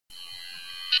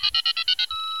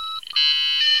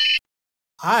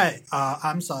Hi,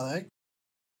 I'm Saleh,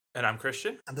 And I'm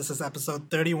Christian. and this is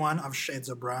episode 31 of Shades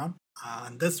of Brown.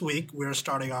 And this week we're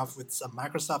starting off with some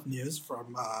Microsoft news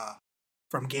from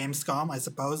Gamescom, I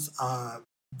suppose.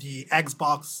 The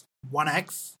Xbox One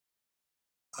X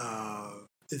uh,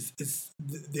 is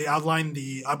they outlined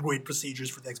the upgrade procedures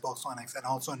for the Xbox One X and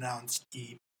also announced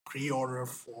the pre-order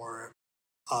for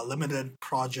limited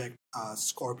project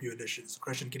Scorpio edition. So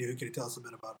Christian, can you tell us a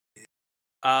bit about it?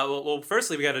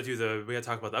 Firstly, we got to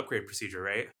talk about the upgrade procedure,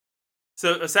 right?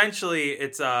 So essentially,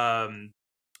 it's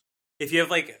if you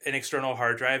have like an external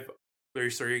hard drive where you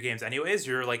store your games, anyways,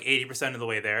 you're like 80% of the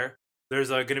way there. There's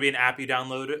going to be an app you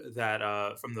download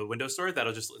that from the Windows Store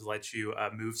that'll just let you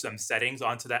move some settings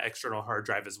onto that external hard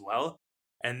drive as well,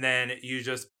 and then you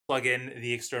just plug in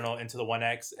the external into the One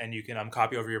X, and you can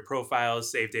copy over your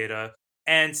profiles, save data,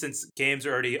 and since games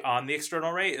are already on the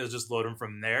external, right, it'll just load them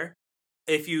from there.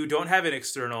 If you don't have an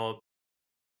external,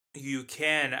 you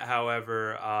can,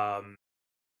 however,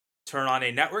 turn on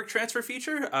a network transfer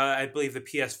feature. I believe the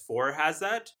PS4 has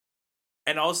that.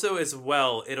 And also, as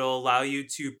well, it'll allow you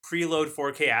to preload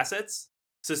 4K assets.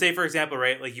 So, say for example,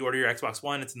 right, like you order your Xbox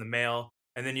One, it's in the mail,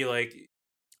 and then you like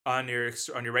on your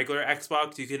regular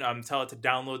Xbox, you can tell it to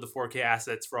download the 4K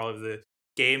assets for all of the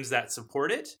games that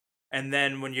support it, and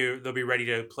then they'll be ready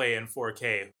to play in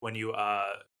 4K when you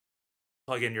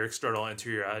plug in your external into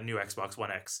your new Xbox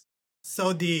One X.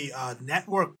 So the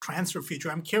network transfer feature,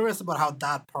 I'm curious about how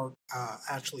that part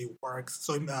actually works.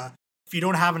 So if you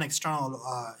don't have an external,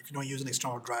 if you don't use an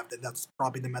external drive, then that's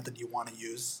probably the method you want to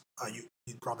use.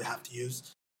 You probably have to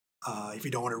use if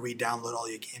you don't want to re-download all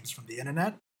your games from the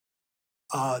internet.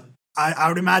 I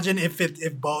would imagine if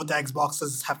both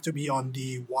Xboxes have to be on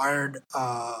the wired,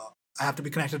 have to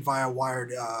be connected via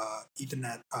wired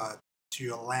Ethernet to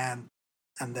your LAN,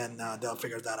 and then they'll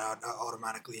figure that out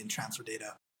automatically and transfer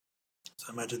data.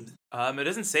 So imagine. It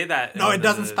doesn't say that. No, it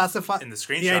doesn't specify in the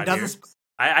screenshot. Yeah, it doesn't.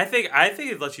 I think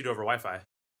it lets you do over Wi-Fi.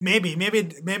 Maybe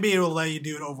it will let you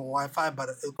do it over Wi-Fi, but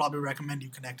it'll probably recommend you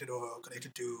connected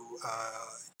to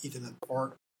Ethernet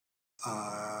port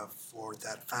for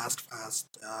that fast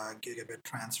gigabit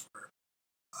transfer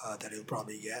that you'll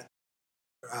probably get.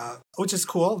 Which is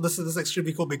cool. This is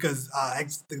extremely cool because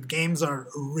the games are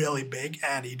really big,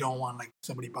 and you don't want like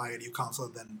somebody buying a new console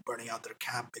and then burning out their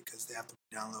cap because they have to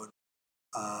download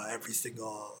every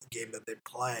single game that they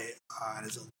play. And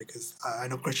it's because I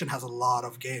know Christian has a lot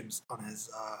of games on his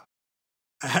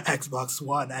Xbox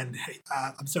One, and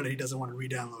I'm certain he doesn't want to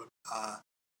re-download.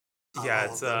 Yeah,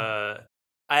 it's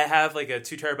I have like a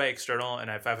 2 terabyte external and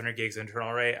I have 500 gigs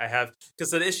internal, right? I have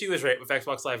because the issue is right with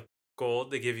Xbox Live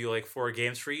Gold, they give you like 4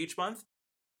 games free each month.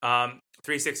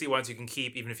 360 ones you can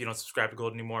keep even if you don't subscribe to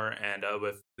Gold anymore, and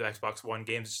with the Xbox One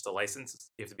games, it's just a license.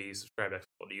 You have to be subscribed to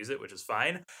Gold to use it, which is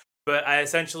fine. But I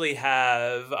essentially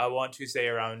have, I want to say,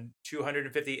 around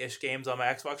 250-ish games on my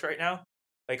Xbox right now.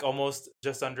 Like almost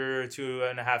just under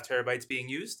 2.5 terabytes being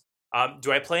used.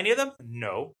 Do I play any of them?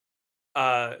 No.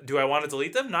 Do I want to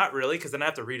delete them? Not really, because then I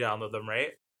have to re-download them,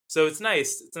 right? So it's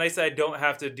nice. It's nice that I don't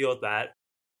have to deal with that.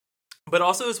 But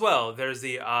also as well, there's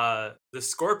the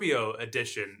Scorpio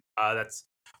edition. That's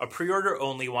a pre-order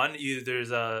only one. There's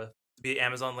be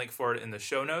Amazon link for it in the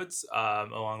show notes,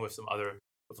 along with some other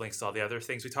with links to all the other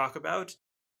things we talk about.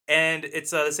 And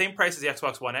it's the same price as the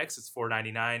Xbox One X. It's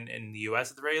 $499 in the US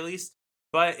at the very least.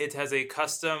 But it has a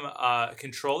custom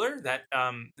controller that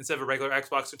instead of a regular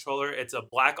Xbox controller, it's a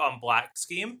black on black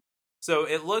scheme. So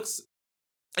it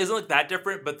doesn't look that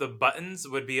different, but the buttons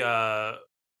would be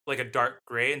like a dark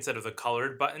gray instead of the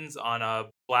colored buttons on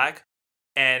black.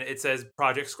 And it says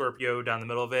Project Scorpio down the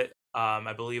middle of it.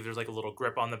 I believe there's like a little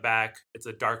grip on the back. It's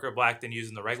a darker black than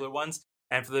using the regular ones.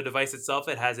 And for the device itself,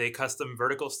 it has a custom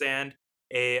vertical stand,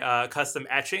 a custom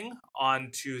etching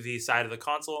onto the side of the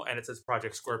console, and it says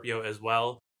Project Scorpio as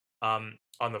well on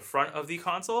the front of the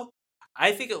console.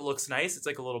 I think it looks nice. It's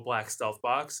like a little black stealth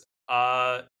box.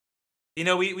 We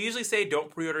usually say don't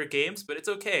pre-order games, but it's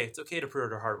okay. It's okay to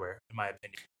pre-order hardware, in my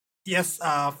opinion. Yes,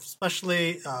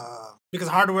 especially because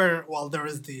hardware. Well, there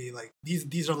is the like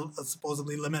these are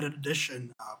supposedly limited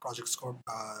edition Project Scorpio.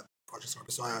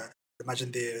 So I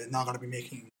imagine they're not going to be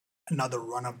making another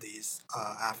run of these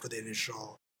after the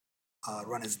initial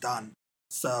run is done.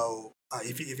 So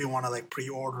if you want to like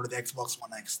pre-order the Xbox One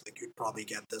X, like you'd probably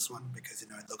get this one because it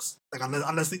looks like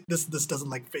unless this doesn't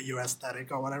like fit your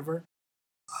aesthetic or whatever.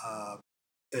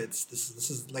 This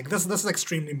is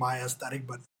extremely my aesthetic,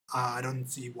 but I don't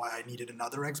see why I needed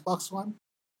another Xbox One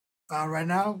right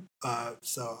now.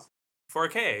 So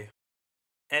 4K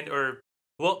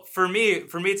for me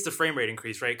it's the frame rate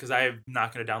increase, right? Because I'm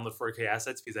not going to download 4K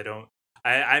assets because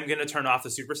I'm gonna turn off the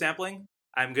super sampling.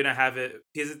 I'm gonna have it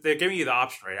because they're giving you the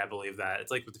option, right? I believe that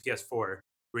it's like with the PS4,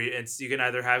 where you can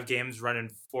either have games run in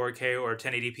 4K or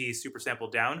 1080p super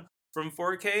sampled down from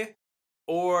 4K,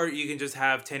 or you can just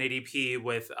have 1080p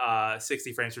with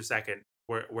 60 frames per second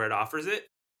where it offers it.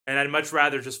 And I'd much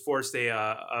rather just force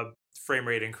a frame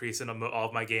rate increase in all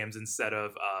of my games instead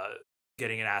of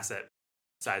getting an asset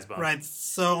size bump. Right.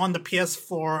 So on the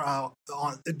PS4,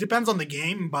 it depends on the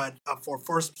game, but for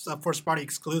first party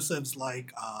exclusives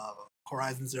like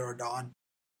Horizon Zero Dawn,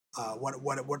 what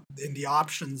in the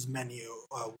options menu,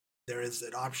 there is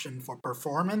an option for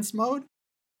performance mode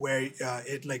where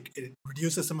it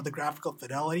reduces some of the graphical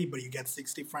fidelity, but you get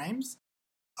 60 frames.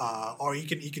 Or you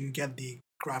can get the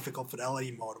graphical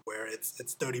fidelity mode where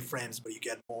it's 30 frames, but you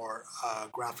get more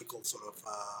graphical sort of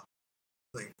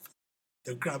like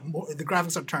the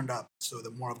graphics are turned up, so the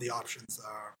more of the options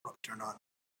are turned on,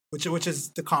 which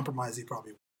is the compromise you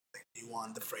probably like. You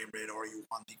want the frame rate or you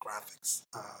want the graphics.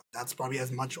 That's probably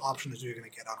as much option as you're going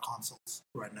to get on consoles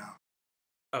right now.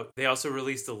 Oh, they also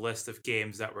released a list of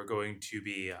games that were going to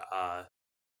be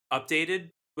updated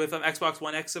with Xbox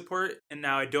One X support, and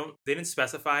now they didn't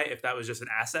specify if that was just an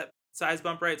asset size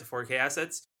bump, right, to 4K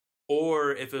assets,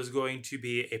 or if it was going to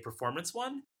be a performance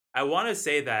one. I want to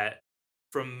say that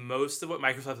from most of what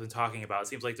Microsoft has been talking about, it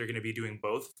seems like they're going to be doing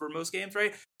both for most games,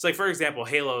 right? So, like, for example,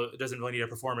 Halo doesn't really need a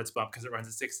performance bump because it runs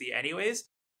at 60 anyways.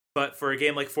 But for a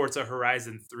game like Forza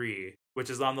Horizon 3, which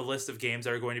is on the list of games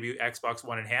that are going to be Xbox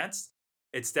One enhanced,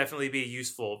 it's definitely be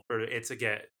useful for it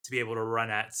to be able to run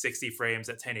at 60 frames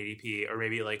at 1080p or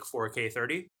maybe like 4K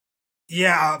 30.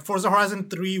 Yeah, Forza Horizon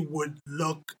 3 would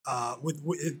look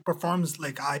it performs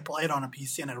like I played on a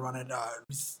PC and I run it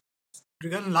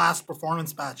regarding last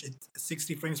performance patch,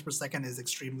 60 frames per second is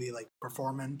extremely like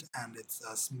performant and it's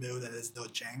smooth and there's no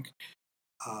jank.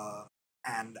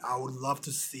 And I would love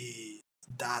to see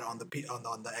that on the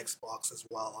Xbox as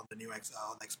well, on the new on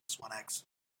Xbox One X,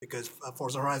 because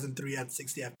Forza Horizon 3 at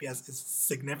 60 FPS is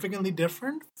significantly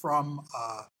different from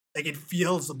like it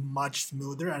feels much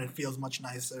smoother and it feels much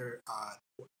nicer.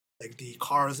 Like the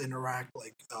cars interact,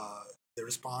 like the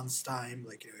response time,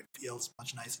 like it feels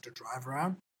much nicer to drive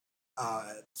around.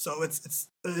 So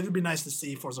it'll be nice to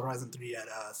see Forza Horizon 3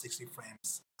 at 60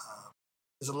 frames.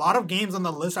 There's a lot of games on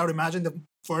the list. I would imagine the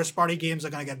first party games are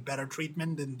going to get better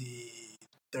treatment than the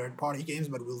third party games,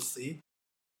 but we'll see.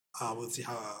 We'll see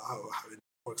how it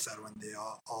works out when they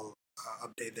all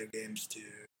update their games to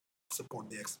support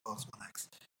the Xbox One X.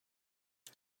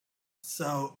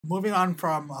 So moving on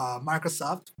from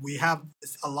Microsoft, we have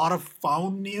a lot of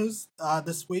phone news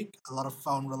this week, a lot of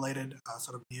phone related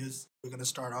sort of news. We're going to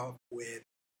start off with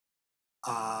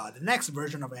the next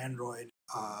version of Android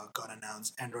got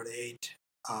announced, Android 8,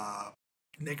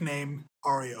 nickname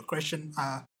Oreo. Christian,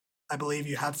 I believe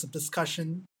you had some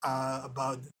discussion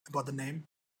about the name.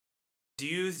 Do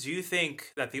you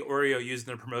think that the Oreo used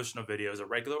in the promotional video is a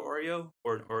regular Oreo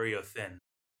or an Oreo thin?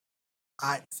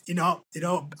 I'm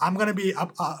gonna be a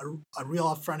real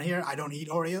upfront here. I don't eat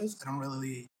Oreos. I don't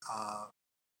really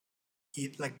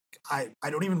eat I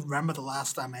don't even remember the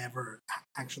last time I ever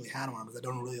actually had one because I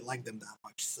don't really like them that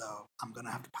much. So I'm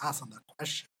gonna have to pass on that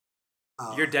question.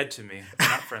 You're dead to me. We're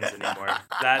not friends anymore.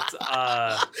 That's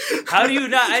how do you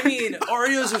not? I mean,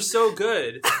 Oreos are so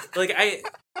good.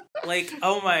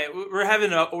 Oh my, we're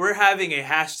having a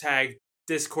hashtag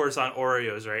discourse on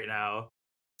Oreos right now.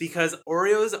 Because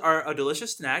Oreos are a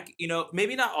delicious snack,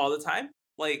 maybe not all the time.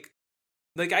 Like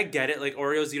I get it. Like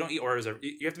Oreos, you don't eat Oreos.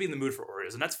 You have to be in the mood for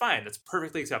Oreos, and that's fine. That's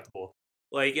perfectly acceptable.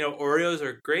 Oreos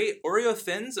are great. Oreo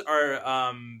thins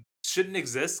are shouldn't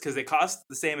exist because they cost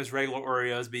the same as regular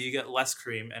Oreos, but you get less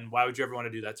cream. And why would you ever want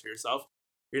to do that to yourself?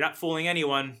 You're not fooling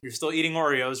anyone. You're still eating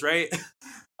Oreos, right?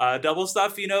 Double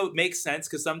stuff, makes sense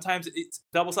because sometimes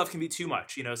double stuff can be too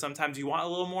much. Sometimes you want a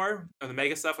little more of the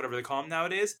mega stuff, whatever they call them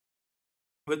nowadays.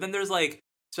 But then there's like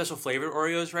special flavored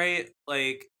Oreos, right?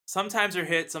 Like sometimes they're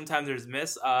hit, sometimes there's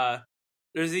miss.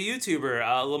 There's a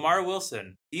YouTuber, Lamar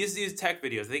Wilson. He used to use tech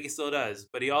videos. I think he still does,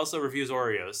 but he also reviews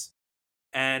Oreos.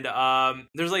 And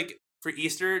there's like for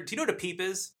Easter. Do you know what a peep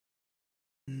is?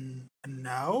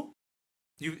 No.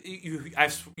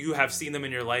 You have seen them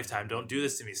in your lifetime. Don't do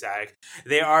this to me, Sag.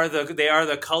 They are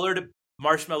the colored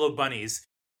marshmallow bunnies.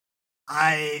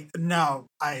 I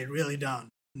really don't.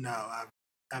 No, I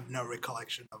have no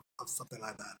recollection of something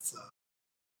like that. So,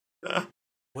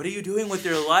 what are you doing with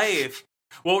your life?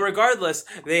 Well, regardless,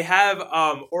 they have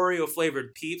Oreo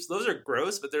flavored Peeps. Those are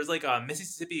gross, but there's like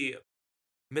Mississippi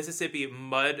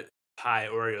mud pie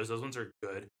Oreos. Those ones are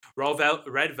good.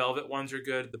 Red velvet ones are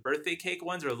good. The birthday cake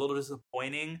ones are a little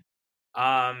disappointing.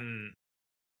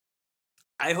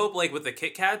 I hope like with the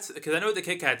Kit Kats, because I know with the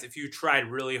Kit Kats, if you tried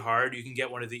really hard, you can get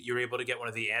you're able to get one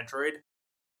of the Android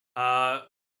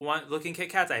one looking Kit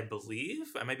Kats, I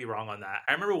believe. I might be wrong on that.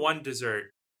 I remember one dessert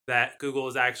that Google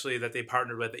is actually that they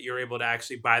partnered with that you're able to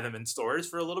actually buy them in stores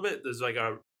for a little bit. There's like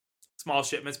a small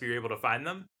shipments, but you're able to find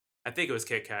them. I think it was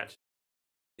Kit Kat.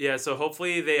 Yeah, so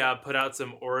hopefully they put out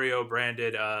some Oreo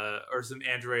branded or some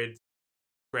Android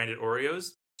branded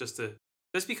Oreos just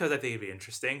because I think it'd be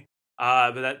interesting.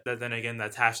 But then again,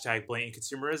 that's hashtag blatant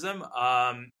consumerism.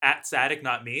 At Static,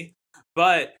 not me.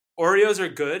 But Oreos are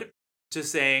good.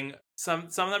 Just saying, some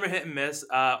of them are hit and miss.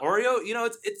 Oreo,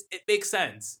 it makes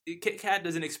sense. Kit Kat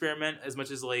doesn't experiment as much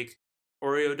as like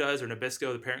Oreo does or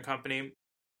Nabisco, the parent company,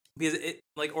 because it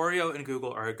like Oreo and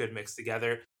Google are a good mix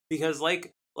together. Because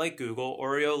like Google,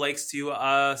 Oreo likes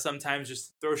to sometimes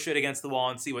just throw shit against the wall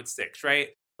and see what sticks, right?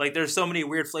 Like there's so many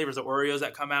weird flavors of Oreos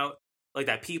that come out, like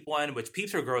that Peep one, which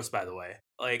Peeps are gross, by the way.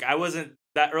 Like I wasn't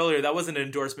that earlier, that wasn't an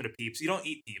endorsement of Peeps. You don't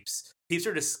eat Peeps. Peeps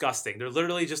are disgusting. They're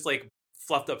literally just like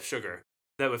fluffed up sugar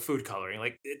that with food coloring.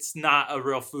 Like it's not a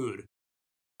real food.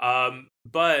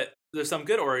 But there's some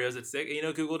good Oreos that stick.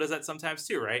 Google does that sometimes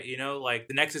too, right? Like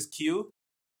the Nexus Q,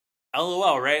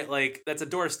 LOL, right? Like that's a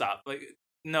doorstop. Like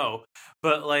no,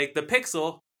 but like the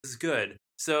Pixel is good.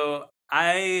 So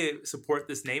I support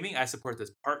this naming. I support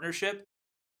this partnership.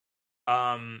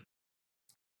 And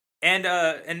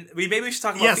maybe we should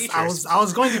talk about features. Yes, I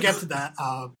was going to get to that.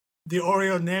 The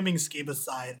Oreo naming scheme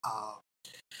aside,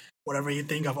 whatever you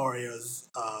think of Oreos,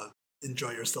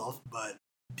 enjoy yourself. But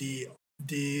the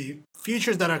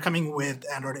features that are coming with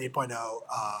Android 8.0,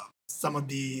 some of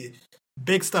the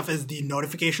big stuff is the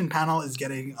notification panel is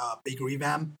getting a big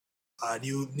revamp.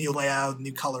 New layout,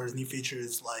 new colors, new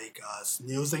features like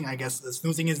snoozing. I guess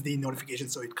snoozing is the notification,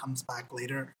 so it comes back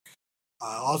later.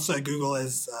 Also, Google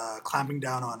is clamping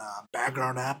down on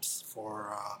background apps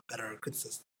for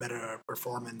better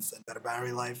performance and better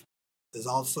battery life. There's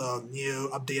also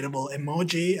new updatable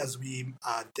emoji, as we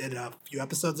did a few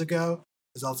episodes ago.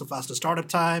 There's also faster startup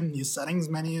time, new settings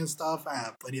menu and stuff,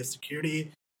 plenty of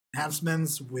security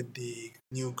enhancements with the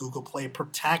new Google Play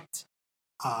Protect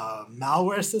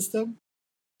malware system.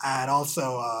 And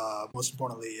also, most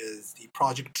importantly, is the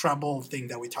Project Treble thing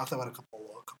that we talked about a couple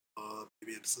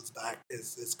maybe episodes back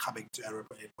is coming to Android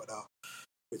 8.0,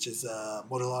 which is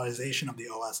modularization of the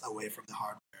OS away from the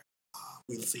hardware.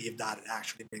 We'll see if that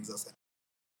actually brings us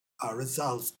in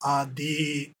results.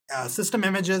 The system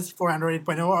images for Android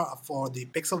 8.0 are for the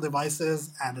Pixel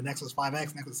devices and the Nexus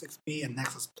 5X, Nexus 6P, and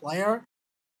Nexus Player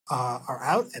are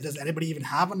out. Does anybody even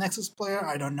have a Nexus Player?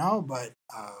 I don't know, but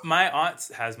my aunt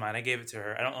has mine. I gave it to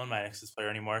her. I don't own my Nexus Player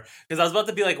anymore because I was about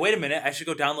to be like, wait a minute, I should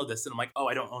go download this, and I'm like, oh,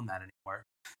 I don't own that anymore.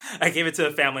 I gave it to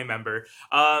a family member.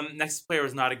 Nexus Player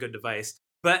is not a good device,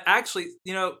 but actually,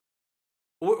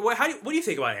 what do you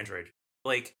think about Android?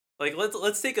 Like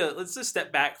let's just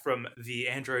step back from the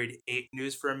Android 8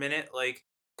 news for a minute, like.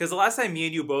 Because the last time me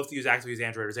and you both actually used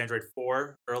Android was Android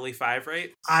 4, early 5,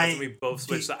 right? We both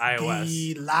switched to iOS.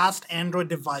 The last Android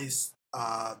device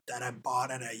that I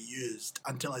bought and I used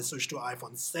until I switched to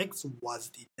iPhone 6 was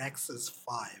the Nexus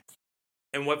 5.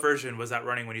 And what version was that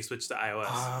running when you switched to iOS?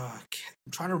 I'm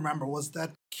trying to remember. Was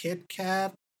that Kit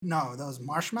Kat? No, that was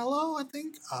Marshmallow, I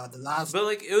think. The last... But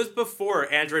like, it was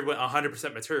before Android went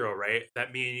 100% material, right?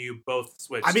 That me and you both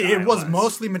switched to it iOS. Was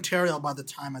mostly material by the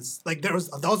time like there was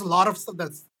a lot of stuff that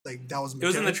was material. It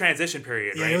was in the transition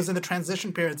period, yeah, right? It was in the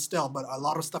transition period still, but a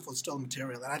lot of stuff was still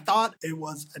material. And I thought it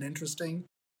was an interesting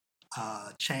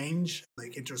change,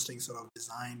 like interesting sort of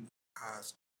design.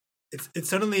 It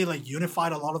certainly like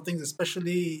unified a lot of things,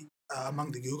 especially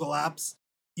among the Google apps.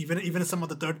 Even some of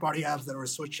the third-party apps that were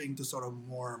switching to sort of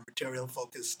more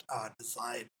material-focused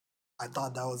design, I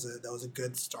thought that was a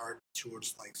good start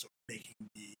towards like sort of making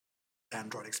the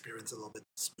Android experience a little bit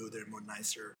smoother, more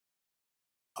nicer.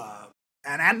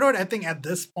 And Android, I think at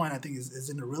this point, is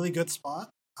in a really good spot,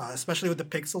 especially with the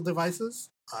Pixel devices.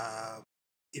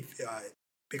 If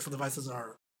Pixel devices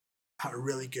are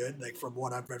really good, like from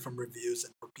what I've read from reviews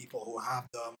and from people who have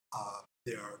them,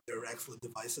 they're excellent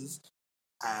devices.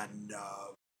 And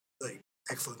like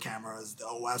excellent cameras. The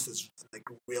OS is like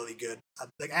really good.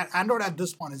 Like Android at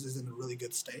this point is in a really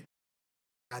good state,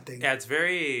 I think. Yeah,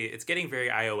 it's getting very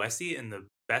iOS-y in the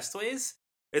best ways.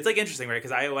 It's like interesting, right?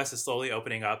 Because iOS is slowly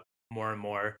opening up more and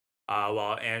more,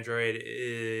 while Android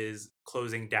is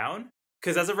closing down.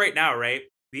 Because as of right now, right,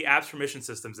 the app's permission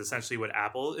system is essentially what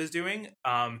Apple is doing.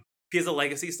 Because of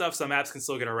legacy stuff, some apps can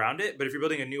still get around it. But if you're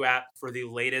building a new app for the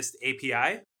latest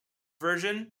API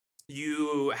version,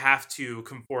 you have to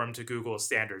conform to Google's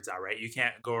standards now, right? You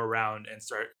can't go around and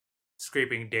start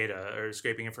scraping data or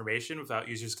scraping information without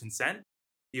users' consent.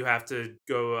 you have to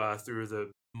go through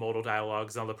the modal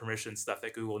dialogues and all the permission stuff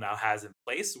that Google now has in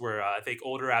place, where I think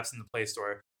older apps in the Play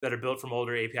Store that are built from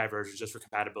older API versions just for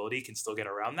compatibility can still get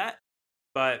around that.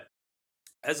 But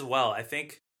as well, I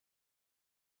think...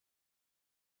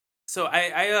 So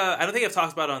I don't think I've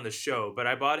talked about it on the show, but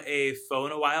I bought a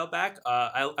phone a while back.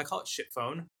 I call it shit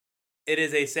phone. It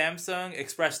is a Samsung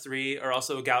Express 3 or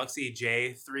also a Galaxy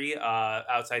J3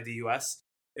 outside the US.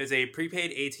 It's a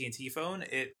prepaid AT&T phone.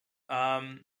 It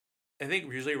I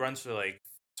think usually runs for like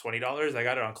 $20. I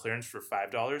got it on clearance for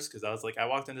 $5 because I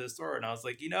walked into the store and I was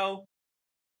like,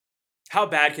 how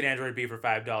bad can Android be for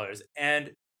 $5?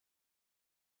 And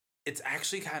it's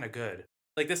actually kind of good.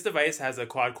 Like, this device has a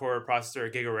quad-core processor, a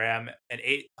gig of RAM, an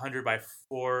 800 by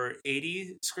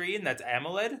 480 screen that's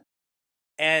AMOLED.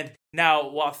 And now,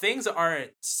 while things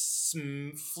aren't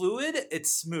fluid,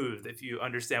 it's smooth, if you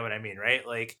understand what I mean, right?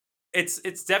 Like, it's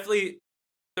definitely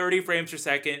 30 frames per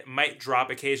second, might drop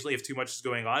occasionally if too much is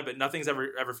going on, but nothing's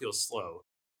ever feels slow.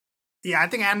 Yeah, I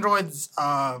think Android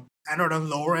on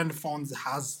lower end phones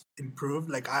has improved.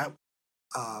 Like,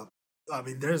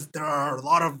 there are a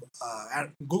lot of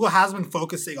Google has been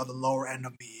focusing on the lower end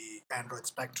of the Android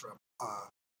spectrum,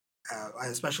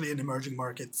 especially in emerging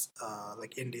markets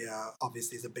like India.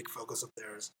 Obviously, is a big focus of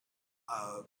theirs.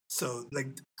 So,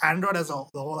 like, Android as a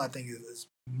whole, I think is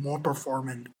more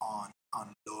performant on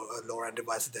lower end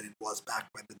devices than it was back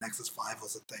when the Nexus 5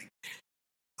 was a thing.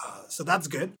 So that's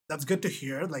good. That's good to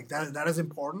hear. Like, that is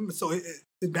important. So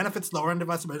it benefits lower end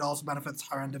devices, but it also benefits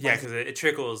higher end devices. Yeah, because it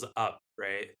trickles up,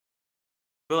 right?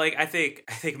 But like, I think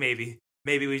maybe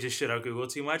we just shit on Google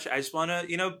too much. I just want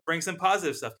to bring some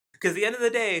positive stuff, because at the end of the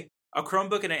day, a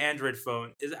Chromebook and an Android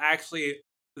phone is actually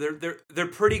they're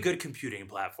pretty good computing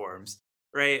platforms,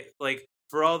 right? Like,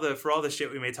 for all the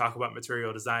shit we may talk about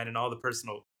material design and all the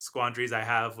personal squanderies I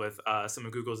have with some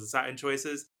of Google's design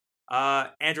choices,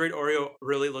 Android Oreo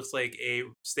really looks like a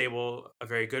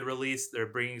very good release. They're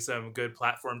bringing some good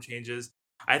platform changes.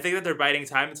 I think that they're biding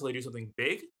time until they do something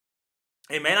big.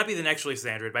 It may not be the next release of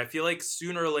Android, but I feel like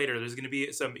sooner or later there's going to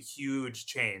be some huge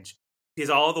change, because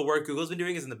all the work Google's been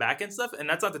doing is in the back-end stuff, and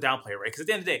that's not to downplay, right? Because at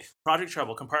the end of the day, Project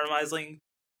Treble, compartmentalizing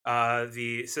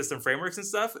the system frameworks and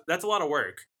stuff, that's a lot of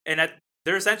work. And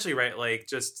they're essentially, right, like,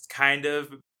 just kind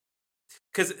of...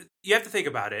 Because you have to think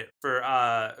about it for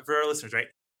our listeners, right?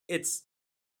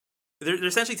 They're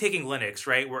essentially taking Linux,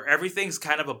 right, where everything's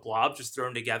kind of a blob just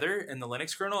thrown together in the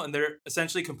Linux kernel, and they're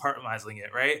essentially compartmentalizing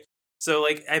it, right? So,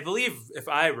 like, I believe, if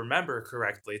I remember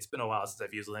correctly, it's been a while since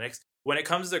I've used Linux, when it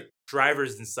comes to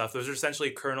drivers and stuff, those are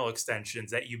essentially kernel extensions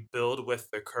that you build with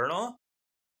the kernel,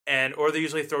 or they're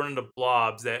usually thrown into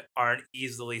blobs that aren't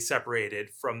easily separated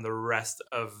from the rest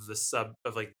of the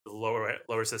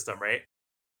lower system, right?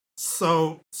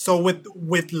 So with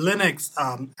Linux,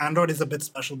 Android is a bit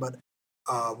special, but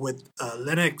with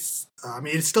Linux,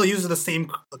 it still uses the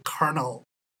same kernel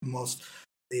mostly,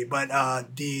 but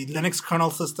the Linux kernel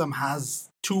system has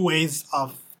two ways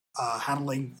of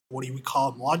handling what we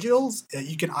call modules.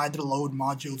 You can either load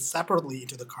modules separately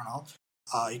into the kernel.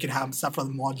 You can have separate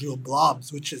module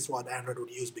blobs, which is what Android would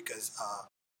use, because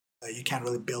you can't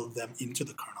really build them into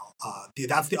the kernel.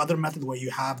 That's the other method, where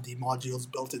you have the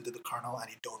modules built into the kernel and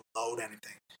you don't load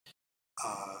anything.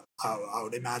 I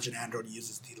would imagine Android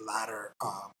uses the latter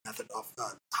method of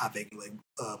having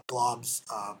blobs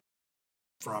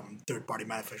from third-party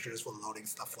manufacturers for loading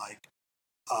stuff like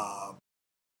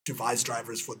device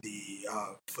drivers for the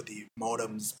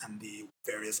modems and the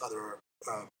various other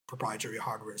proprietary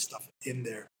hardware stuff in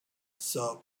there.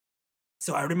 So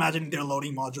I would imagine they're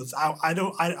loading modules.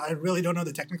 I really don't know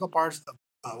the technical parts of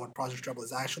what Project Treble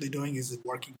is actually doing. Is it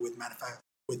working with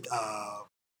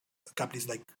companies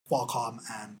like Qualcomm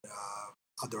and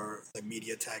other like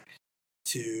MediaTek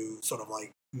to sort of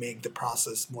like make the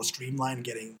process more streamlined,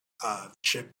 getting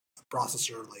chip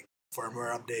processor like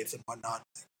firmware updates and whatnot,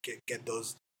 get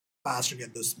those faster,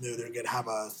 get those smoother, have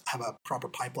a proper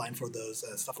pipeline for those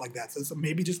stuff like that. So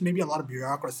maybe a lot of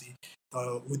bureaucracy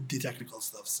with the technical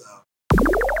stuff. So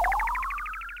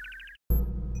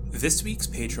this week's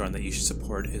Patreon that you should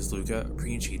support is Luca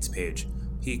Princi's page.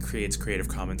 He creates Creative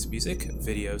Commons music,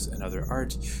 videos, and other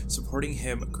art. Supporting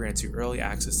him grants you early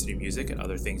access to new music and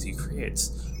other things he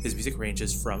creates. His music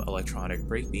ranges from electronic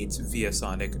breakbeats, via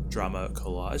sonic drama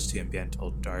collage to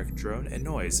ambiental dark drone and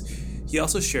noise. He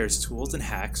also shares tools and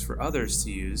hacks for others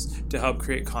to use to help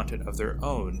create content of their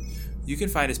own. You can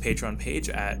find his Patreon page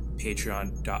at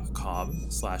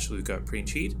patreon.com/Luca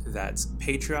Princi. That's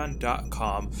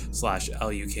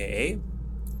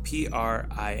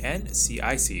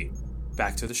patreon.com/LukaPrincic.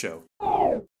 Back to the show.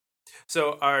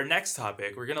 So our next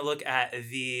topic, we're going to look at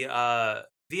the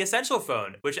the Essential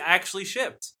phone, which actually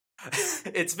shipped.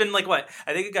 It's been like what?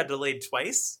 I think it got delayed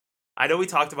twice. I know we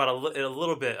talked about it a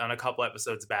little bit on a couple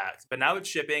episodes back, but now it's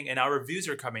shipping and now reviews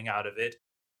are coming out of it.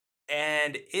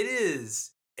 And it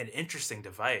is an interesting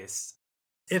device.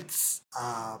 It's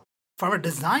from a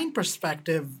design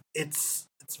perspective, it's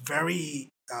very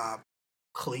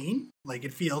clean. Like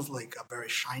it feels like a very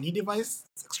shiny device.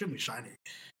 It's extremely shiny.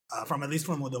 From at least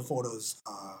from the photos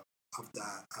of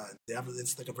that,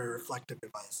 it's like a very reflective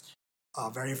device.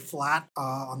 Very flat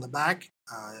on the back.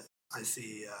 I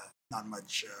see not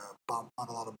much bump, not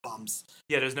a lot of bumps.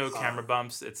 Yeah, there's no camera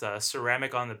bumps. It's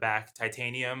ceramic on the back,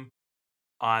 titanium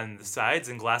on the sides,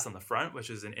 and glass on the front, which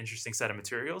is an interesting set of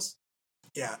materials.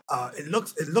 Yeah, it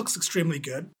looks extremely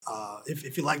good.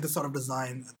 If you like this sort of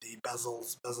design, the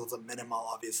bezels are minimal,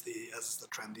 obviously, as is the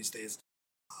trend these days.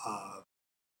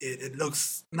 It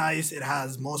looks nice. It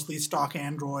has mostly stock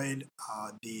Android.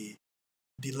 The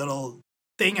little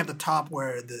thing at the top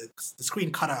where the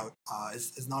screen cutout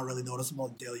is not really noticeable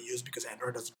in daily use because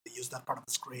Android doesn't really use that part of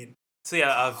the screen. So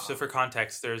yeah, so for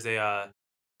context, there's a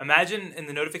imagine in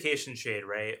the notification shade,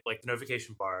 right? Like the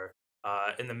notification bar.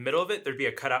 In the middle of it, there'd be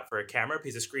a cutout for a camera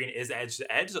because the screen is edge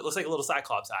to edge. So it looks like a little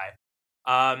Cyclops eye.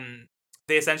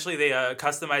 They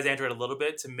customize Android a little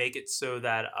bit to make it so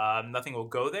that nothing will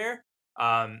go there.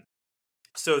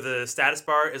 So the status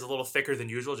bar is a little thicker than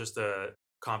usual just to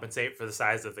compensate for the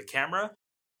size of the camera.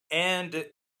 And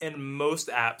in most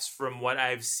apps, from what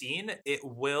I've seen, it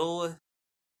will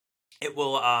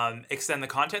extend the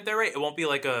content there, right? It won't be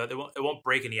like it won't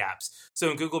break any apps.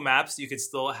 So in Google Maps, you could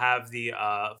still have the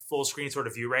full screen sort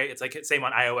of view, right? It's like same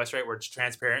on iOS, right, where it's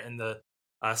transparent in the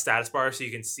status bar, so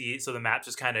you can see. So the map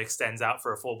just kind of extends out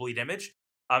for a full bleed image.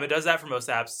 It does that for most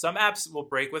apps. Some apps will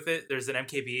break with it. There's an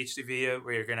MKBHD video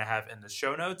where you're gonna have in the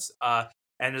show notes, and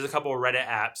there's a couple of Reddit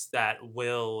apps that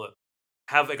will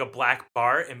have like a black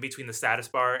bar in between the status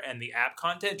bar and the app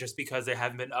content, just because they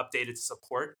haven't been updated to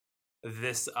support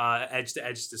this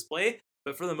edge-to-edge display.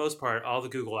 But for the most part, all the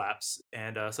Google apps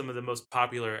and some of the most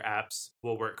popular apps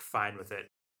will work fine with it.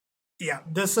 Yeah,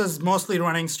 this is mostly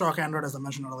running stock Android, as I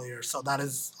mentioned earlier, so that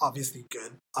is obviously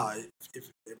good.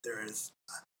 If there is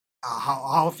how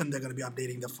often they're going to be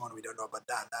updating the phone, we don't know, but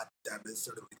that is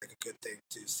certainly like a good thing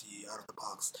to see out of the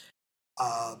box.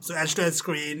 So edge-to-edge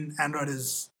screen, Android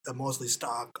is mostly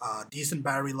stock, decent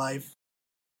battery life.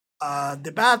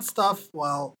 The bad stuff,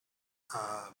 well,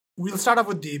 we'll start off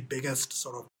with the biggest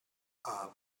sort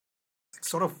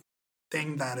of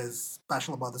thing that is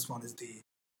special about this one is the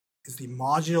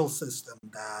module system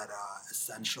that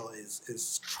Essential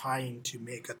is trying to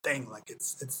make a thing. Like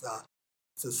it's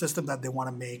a system that they want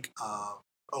to make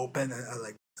open,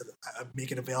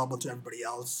 make it available to everybody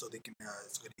else so they can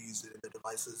use it in their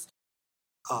devices.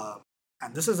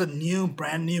 And this is a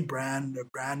brand new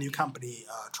company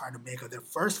trying to make their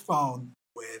first phone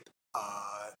with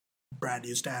brand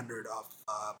new standard of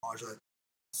modular.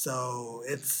 So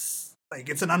it's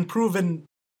an unproven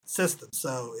system.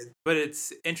 But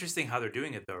it's interesting how they're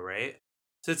doing it though, right?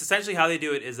 So it's essentially how they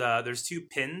do it is there's two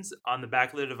pins on the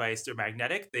back of the device. They're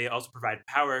magnetic. They also provide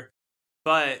power,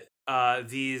 but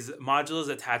these modules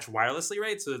attach wirelessly,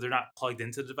 right? So they're not plugged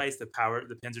into the device. The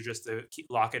pins are just to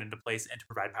lock it into place and to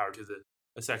provide power to the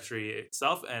accessory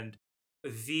itself. And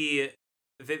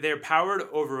they're powered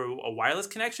over a wireless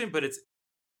connection, but it's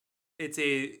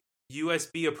a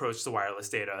USB approach to wireless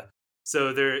data.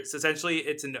 So essentially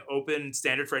it's an open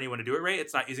standard for anyone to do it, right?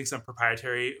 It's not using some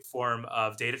proprietary form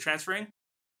of data transferring.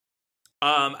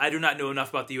 I do not know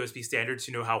enough about the USB standard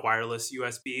to know how wireless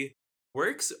USB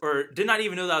works, or did not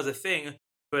even know that was a thing,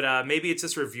 but maybe it's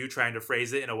just review trying to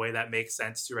phrase it in a way that makes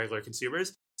sense to regular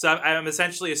consumers. So I'm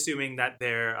essentially assuming that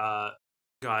they're,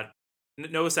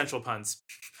 no essential puns.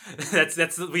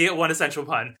 that's we get one essential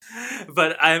pun,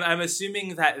 but I'm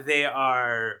assuming that they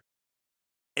are.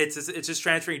 It's just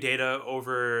transferring data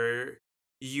over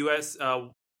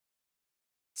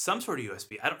some sort of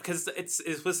USB. I don't, because it's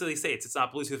explicitly states it's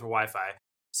not Bluetooth or Wi-Fi.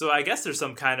 So I guess there's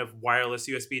some kind of wireless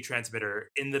USB transmitter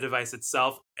in the device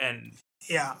itself. And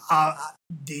yeah,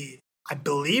 I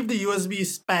believe the USB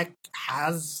spec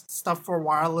has stuff for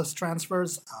wireless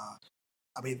transfers.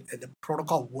 I mean, the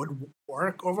protocol would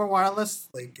work over wireless.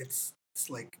 Like it's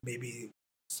like maybe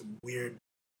some weird.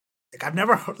 Like I've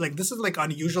never heard, like this is like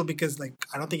unusual because like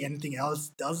I don't think anything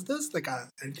else does this. Like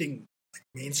anything like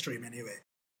mainstream anyway.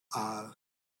 Well,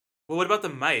 what about the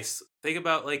mice? Think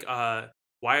about like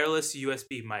wireless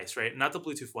USB mice, right? Not the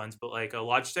Bluetooth ones, but like a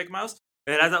Logitech mouse.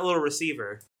 And it has that little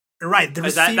receiver. Right. The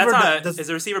receiver. Is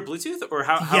the receiver Bluetooth or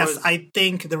how? Yes, I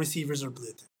think the receivers are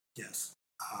Bluetooth. Yes.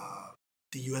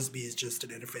 The USB is just an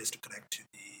interface to connect to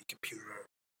the computer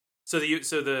So the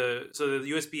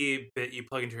USB bit you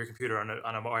plug into your computer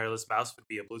on a wireless mouse would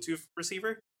be a Bluetooth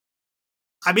receiver.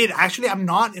 I mean, actually, I'm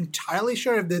not entirely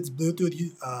sure if it's Bluetooth.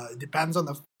 It depends on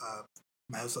the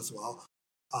mouse as well.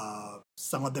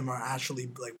 Some of them are actually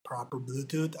like proper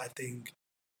Bluetooth. I think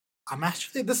I'm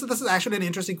actually this is actually an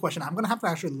interesting question. I'm gonna have to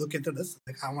actually look into this.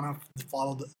 Like, I want to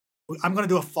follow the. I'm gonna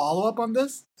do a follow up on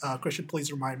this. Christian,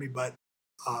 please remind me. But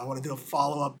I want to do a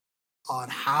follow up on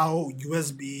how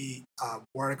USB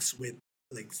works with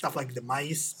like stuff like the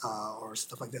mice or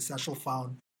stuff like the essential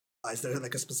phone. Is there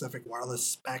like a specific wireless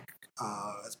spec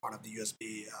as part of the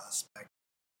USB spec?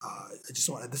 I just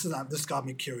want this got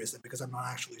me curious because I'm not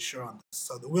actually sure on this,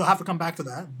 so we'll have to come back to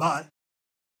that. But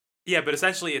yeah, but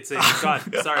essentially it's a God.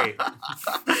 Sorry,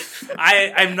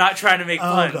 I'm not trying to make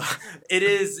fun.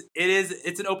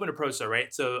 It's an open approach though,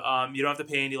 right? So you don't have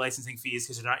to pay any licensing fees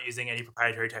because you're not using any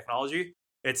proprietary technology.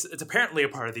 It's apparently a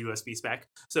part of the USB spec,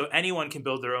 so anyone can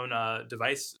build their own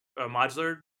device, a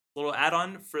modular little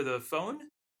add-on for the phone.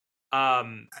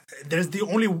 There's the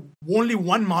only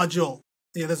one module.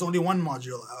 Yeah, there's only one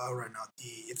module right now.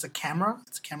 It's a camera.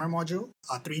 It's a camera module.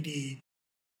 3D,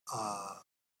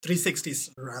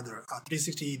 360 rather,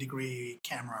 360 degree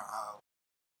camera,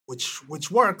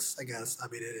 which works. I guess. I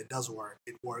mean, it does work.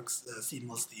 It works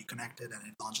seamlessly connected, and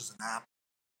it launches an app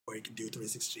where you can do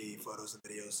 360 photos and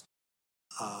videos.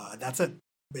 That's it,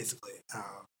 basically.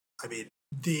 I mean,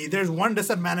 there's one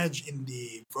disadvantage in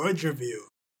the Verge review.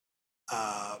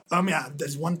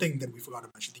 There's one thing that we forgot to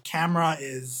mention. The camera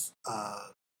is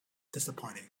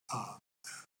disappointing,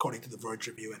 according to the Verge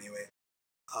review. Anyway,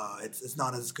 it's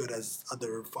not as good as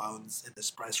other phones in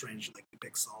this price range, like the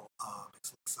Pixel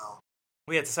XL.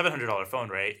 Well, yeah, it's a $700 phone,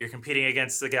 right? You're competing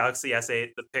against the Galaxy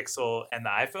S8, the Pixel, and the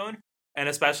iPhone, and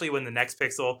especially when the next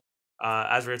Pixel,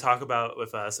 as we're going to talk about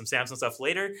with some Samsung stuff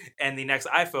later, and the next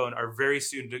iPhone are very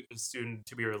soon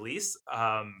to be released.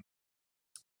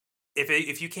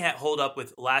 If you can't hold up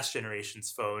with last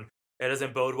generation's phone, it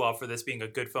doesn't bode well for this being a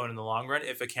good phone in the long run.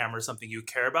 If a camera is something you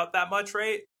care about that much,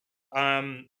 right?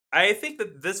 I think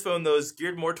that this phone though is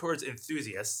geared more towards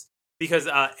enthusiasts because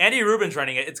Andy Rubin's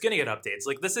running it. It's gonna get updates.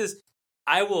 Like this is,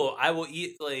 I will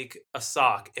eat like a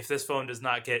sock if this phone does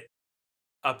not get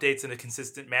updates in a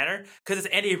consistent manner because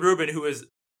it's Andy Rubin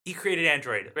he created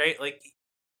Android, right? Like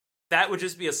that would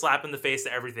just be a slap in the face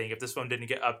to everything if this phone didn't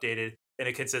get updated in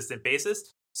a consistent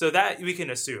basis. So that we can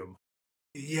assume.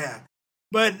 Yeah.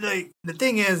 But like the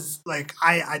thing is, like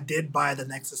I did buy the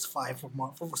Nexus 5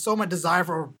 for so much desire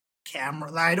for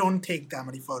camera. Like, I don't take that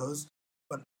many photos,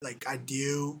 but like I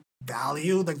do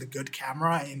value like the good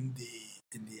camera in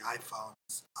the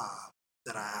iPhones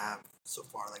that I have so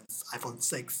far. Like this iPhone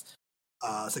 6,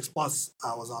 6 Plus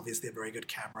was obviously a very good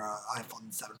camera.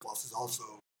 iPhone 7 Plus is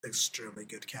also extremely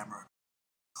good camera.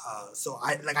 So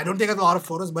I don't take a lot of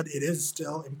photos, but it is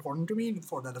still important to me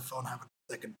for that the phone have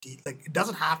like it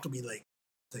doesn't have to be like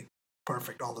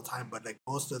perfect all the time, but like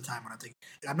most of the time when I think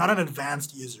I'm not an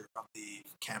advanced user of the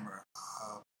camera,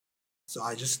 so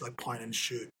I just like point and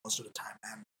shoot most of the time,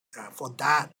 and for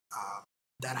that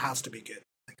that has to be good.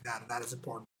 Like that is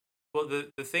important. Well,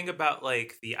 the thing about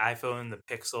like the iPhone, the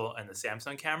Pixel, and the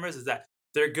Samsung cameras is that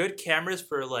they're good cameras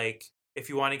for like if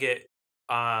you want to get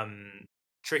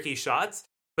tricky shots.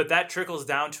 But that trickles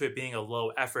down to it being a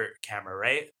low effort camera,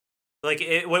 right? Like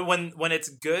when it's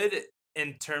good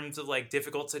in terms of like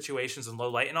difficult situations and low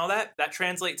light and all that, that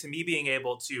translates to me being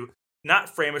able to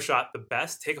not frame a shot the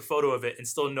best, take a photo of it, and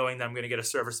still knowing that I'm going to get a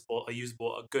serviceable, a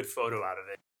usable, a good photo out of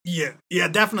it. Yeah,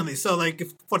 definitely. So like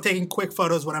for taking quick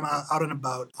photos when I'm out and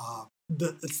about,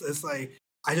 it's like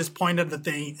I just point at the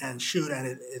thing and shoot,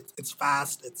 and it's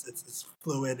fast, it's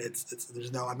fluid,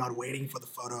 I'm not waiting for the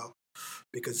photo.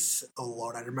 Because oh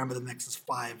lord, I remember the Nexus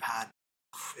 5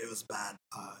 it was bad.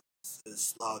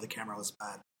 It's slow. The camera was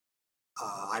bad.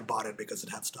 I bought it because it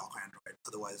had stock Android.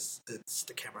 Otherwise,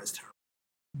 the camera is terrible.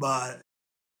 But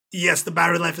yes, the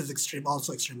battery life is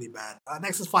also extremely bad.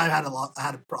 Nexus 5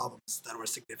 had problems that were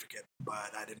significant,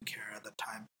 but I didn't care at the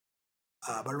time.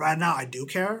 But right now, I do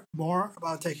care more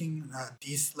about taking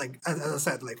these, like as I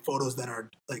said, like photos that are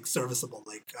like serviceable,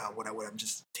 like when I'm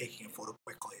just taking a photo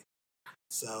quickly.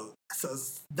 So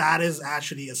that is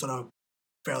actually a sort of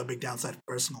fairly big downside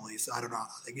personally. So I don't know.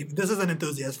 Like this is an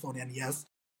enthusiast phone, and yes,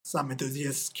 some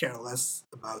enthusiasts care less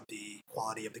about the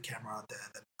quality of the camera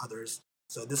than others.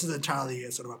 So this is entirely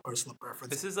a sort of a personal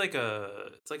preference. This is like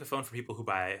it's like a phone for people who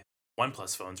buy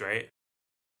OnePlus phones, right?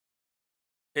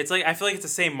 It's like I feel like it's the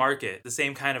same market, the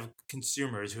same kind of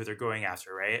consumers who they're going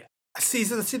after, right? See,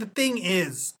 the thing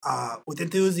is, with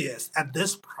enthusiasts at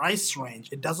this price range,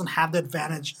 it doesn't have the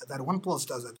advantage that OnePlus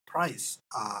does at the price.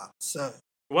 So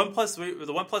the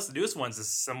OnePlus, the newest ones is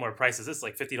similar prices. It's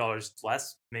like $50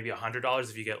 less, maybe $100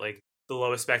 if you get like the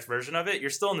lowest spec version of it. You're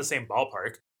still in the same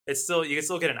ballpark. It's still, you can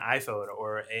still get an iPhone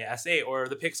or a S8 or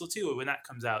the Pixel 2 when that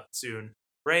comes out soon,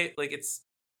 right? Like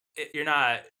you're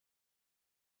not.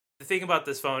 The thing about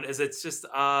this phone is it's just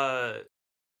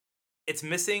it's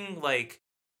missing like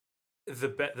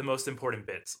the most important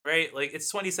bits, right? Like it's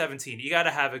 2017. You got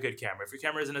to have a good camera. If your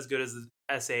camera isn't as good as the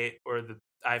S8 or the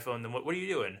iPhone, then what are you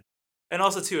doing? And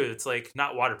also too, it's like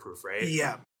not waterproof, right?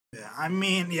 Yeah. Yeah, I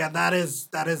mean, yeah, that is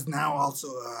now also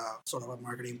sort of a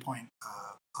marketing point.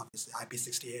 Obviously,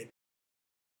 IP68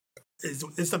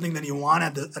 is something that you want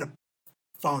at a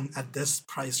phone at this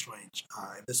price range.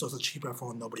 If this was a cheaper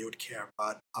phone, nobody would care.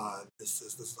 But this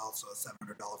is also a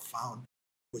 $700 phone,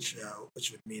 which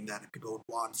would mean that people would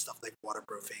want stuff like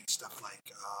waterproofing, stuff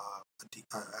like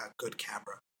a good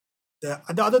camera.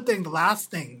 The last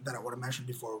thing that I want to mention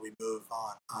before we move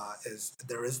on is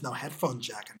there is no headphone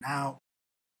jack. And now,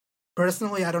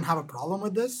 personally, I don't have a problem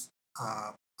with this.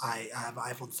 I have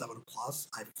iPhone 7 Plus.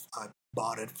 I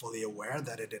bought it fully aware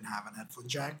that it didn't have an headphone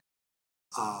jack.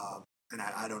 And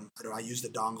I use the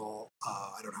dongle.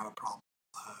 I don't have a problem.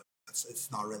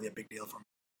 It's not really a big deal for me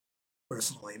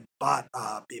personally. But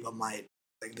people might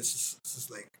think this is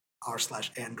like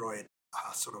r/Android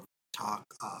sort of talk.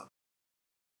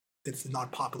 It's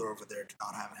not popular over there to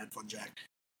not have a headphone jack.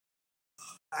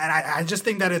 And I just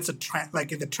think that it's a trend.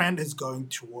 Like, if the trend is going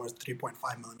towards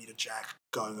 3.5mm jack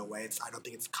going away, I don't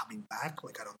think it's coming back.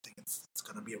 Like, I don't think it's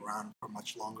going to be around for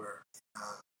much longer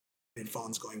in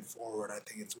phones going forward. I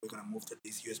think we're going to move to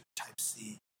these USB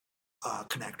Type-C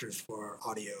connectors for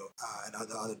audio and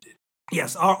other.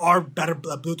 Yes, our better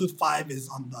Bluetooth 5 is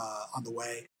on the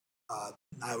way.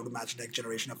 I would imagine next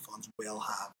generation of phones will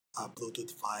have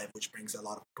Bluetooth 5, which brings a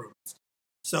lot of improvements.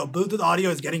 So Bluetooth audio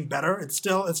is getting better. It's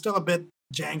still a bit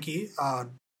janky,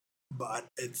 but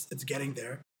it's getting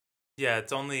there. Yeah,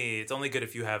 it's only good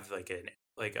if you have like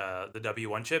the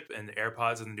W1 chip and the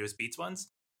AirPods and the newest Beats ones.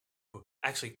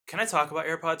 Actually, can I talk about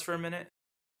AirPods for a minute?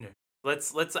 No.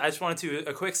 Let's. I just wanted to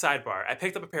a quick sidebar. I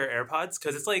picked up a pair of AirPods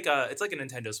because it's like a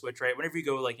Nintendo Switch, right? Whenever you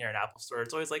go like near an Apple store,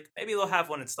 it's always like maybe they'll have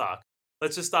one in stock.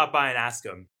 Let's just stop by and ask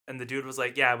them. And the dude was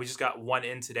like, "Yeah, we just got one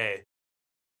in today."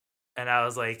 And I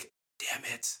was like, "Damn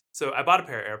it!" So I bought a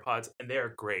pair of AirPods, and they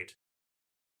are great.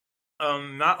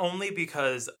 Not only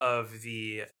because of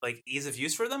the like ease of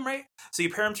use for them, right? So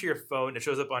you pair them to your phone, it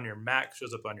shows up on your Mac,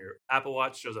 shows up on your Apple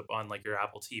Watch, shows up on like your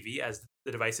Apple TV as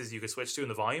the devices you could switch to in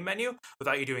the volume menu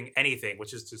without you doing anything,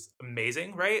 which is just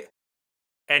amazing, right?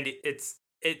 And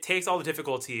it takes all the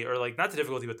difficulty, or like not the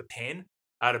difficulty, but the pain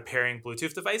out of pairing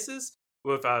Bluetooth devices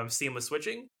with seamless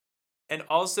switching. And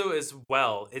also as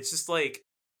well, it's just like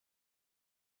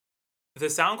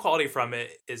the sound quality from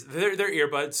it is they're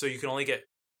earbuds, so you can only get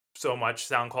so much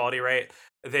sound quality, right?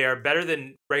 They are better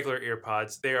than regular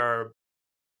earpods. The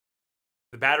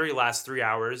battery lasts 3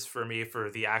 hours for me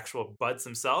for the actual buds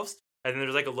themselves, and then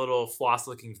there's like a little floss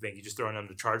looking thing you just throw in them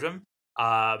to charge them.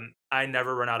 I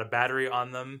never run out of battery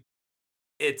on them.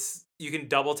 You can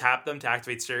double tap them to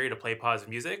activate stereo to play pause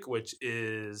music, which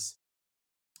is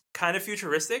kind of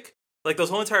futuristic. Like those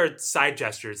whole entire side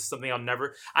gestures is something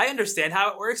I understand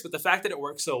how it works, but the fact that it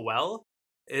works so well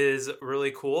is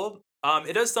really cool.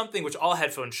 It does something which all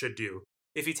headphones should do.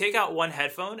 If you take out one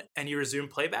headphone and you resume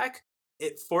playback,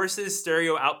 it forces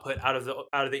stereo output out of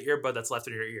the earbud that's left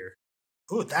in your ear.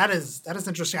 Oh, that is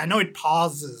interesting. I know it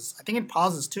pauses. I think it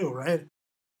pauses too, right?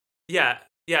 Yeah.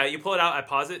 You pull it out, I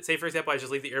pause it. Say, for example, I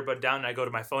just leave the earbud down and I go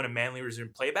to my phone and manually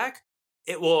resume playback.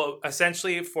 It will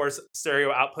essentially force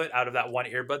stereo output out of that one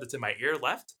earbud that's in my ear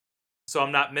left. So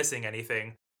I'm not missing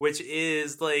anything, which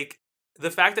is like the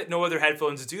fact that no other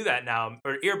headphones do that now,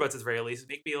 or earbuds at the very least,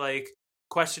 make me like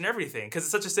question everything because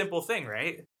it's such a simple thing,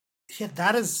 right? Yeah,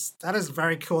 that is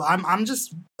very cool. I'm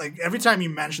just like, every time you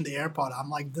mention the AirPod,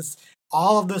 I'm like,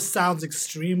 all of this sounds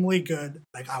extremely good.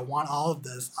 Like, I want all of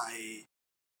this. The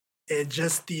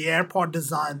earpod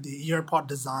design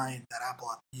that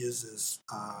Apple uses.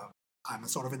 I'm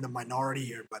sort of in the minority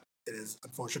here, but it is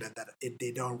unfortunate that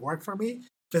they don't work for me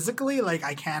physically. Like,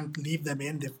 I can't leave them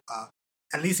in.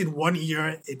 At least in one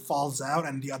ear, it falls out,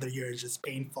 and the other ear is just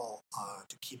painful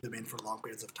to keep them in for long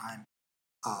periods of time.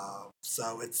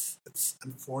 So it's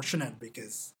unfortunate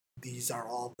because these are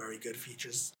all very good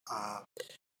features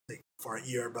like for an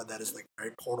earbud that is like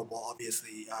very portable.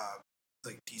 Obviously,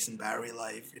 like decent battery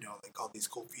life. Like all these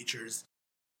cool features.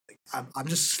 Like, I'm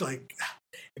just like,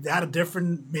 if they had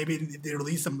maybe they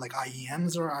release some like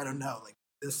IEMs, or I don't know, like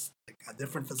this, like a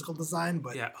different physical design.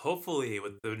 But yeah, hopefully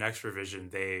with the next revision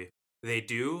they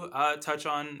do touch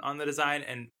on the design.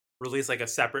 And release like a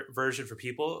separate version for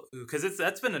people because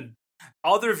that's been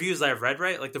all the reviews I've read,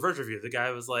 right? Like the Verge review, the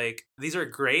guy was like, "These are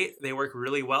great, they work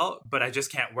really well, but I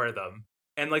just can't wear them."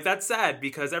 And like that's sad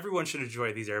because everyone should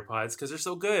enjoy these AirPods because they're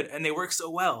so good and they work so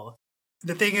well.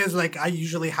 The thing is, like, I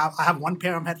have one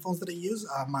pair of headphones that I use.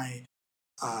 My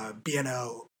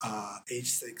B&O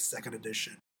H6 second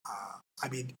edition. I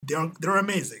mean, they're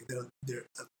amazing.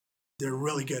 They're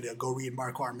really good. Go read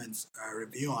Mark Harmon's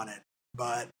review on it.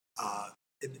 But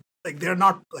like they're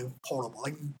not like portable.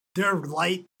 Like they're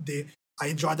light. I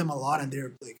enjoy them a lot, and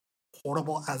they're like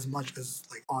portable as much as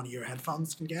like on ear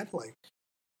headphones can get. Like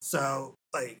so,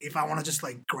 like if I want to just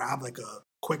like grab like a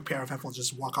quick pair of headphones,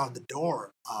 just walk out the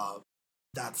door.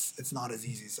 It's not as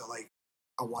easy. So like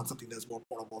I want something that's more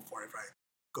portable for if I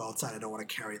go outside. I don't want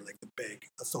to carry like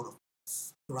a sort of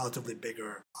relatively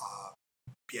bigger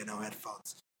B&O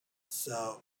headphones.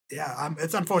 So yeah,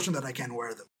 it's unfortunate that I can't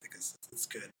wear them because it's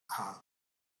good.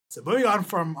 So moving on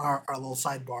from our little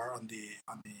sidebar on the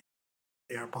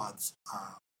AirPods,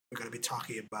 we're going to be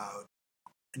talking about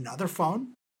another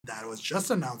phone that was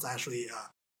just announced. Actually,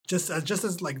 just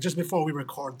before we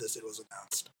record this, it was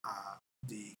announced.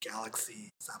 The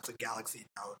Samsung Galaxy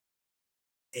Note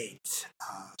 8.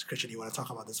 Christian, you want to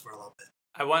talk about this for a little bit?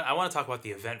 I want to talk about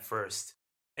the event first,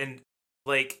 and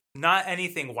like not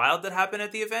anything wild that happened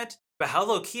at the event, but how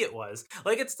low key it was.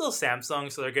 Like it's still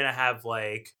Samsung, so they're gonna have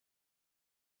like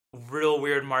real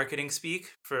weird marketing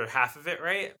speak for half of it,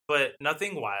 right? But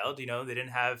nothing wild. You know, they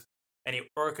didn't have any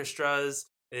orchestras.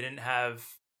 They didn't have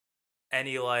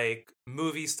any like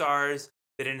movie stars.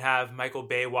 They didn't have Michael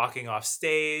Bay walking off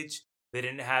stage. They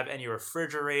didn't have any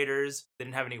refrigerators. They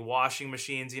didn't have any washing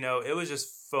machines. You know, it was just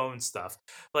phone stuff.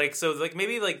 Like so, like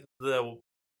maybe like the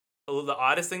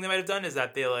oddest thing they might have done is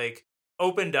that they like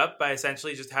opened up by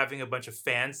essentially just having a bunch of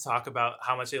fans talk about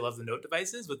how much they love the Note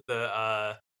devices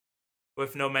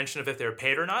with no mention of if they were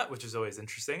paid or not, which is always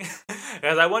interesting.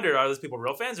 Because I wonder, are those people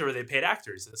real fans or were they paid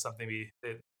actors? It's something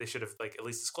they should have like at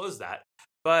least disclosed that.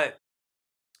 But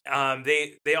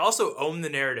they also own the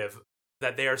narrative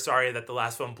that they are sorry that the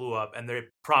last phone blew up, and they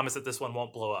promise that this one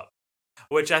won't blow up,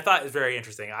 which I thought is very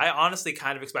interesting. I honestly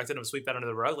kind of expected them to sweep that under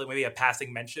the rug, like maybe a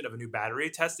passing mention of a new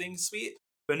battery testing suite.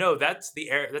 But no, that's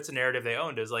a narrative they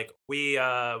owned. Is like we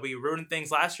ruined things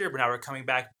last year, but now we're coming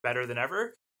back better than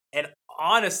ever. And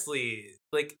honestly,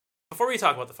 like before we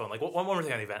talk about the phone, like one more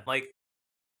thing on the event, like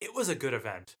it was a good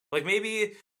event. Like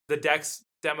maybe the Dex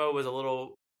demo was a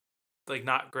little like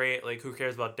not great. Like who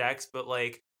cares about Dex? But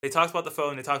like they talked about the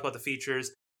phone, they talked about the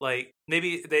features. Like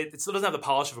maybe it still doesn't have the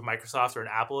polish of a Microsoft or an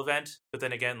Apple event, but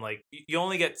then again, like you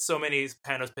only get so many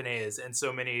Panos Panayas and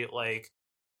so many like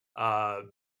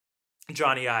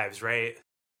Johnny Ives, right?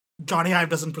 Johnny Ive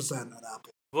doesn't present at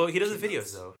Apple. Well, he does the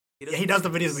videos though. He does the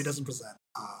videos, but he doesn't present.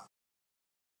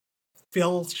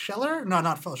 Phil Schiller? No,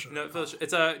 not Phil Schiller.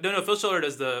 No, Phil Schiller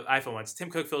does the iPhone ones. Tim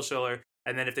Cook, Phil Schiller,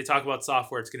 and then if they talk about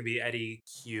software, it's going to be Eddie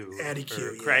Q.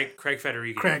 Craig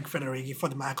Federighi. Craig Federighi for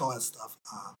the macOS stuff.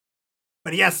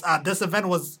 But yes, this event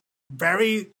was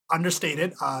very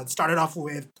understated. It started off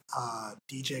with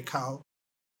DJ Khaled,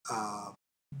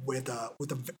 with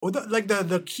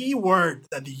the key word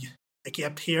that I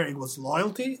kept hearing was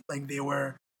loyalty. Like they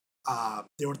were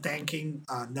thanking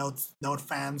Note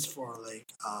fans for like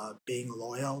being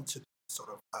loyal to sort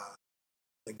of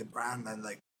like the brand and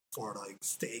like for like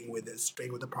staying with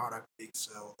the product, being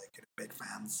so like big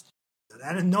fans.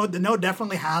 And the Note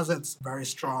definitely has its very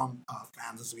strong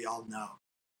fans, as we all know.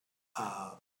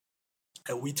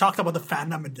 We talked about the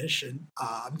Fandom Edition.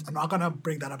 I'm not gonna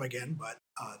bring that up again, but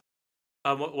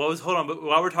hold on, but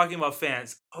while we're talking about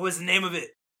fans, what was the name of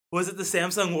it? Was it the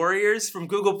Samsung Warriors from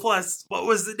Google Plus? What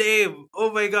was the name?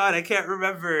 Oh my god, I can't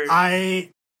remember.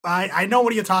 I know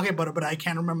what you're talking about, but I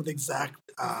can't remember the exact.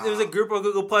 There was a group on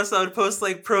Google Plus that would post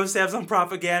like pro Samsung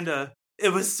propaganda.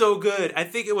 It was so good. I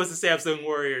think it was the Samsung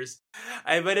Warriors.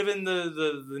 I might have been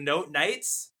the Note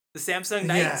Knights, the Samsung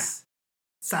Knights.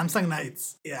 Yeah. Samsung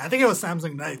Knights. Yeah, I think it was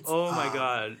Samsung Knights. Oh my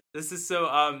god, this is so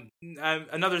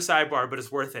another sidebar, but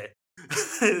it's worth it.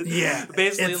 Yeah,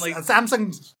 basically, like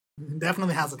Samsung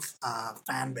definitely has its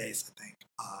fan base, I think,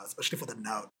 especially for the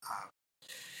Note.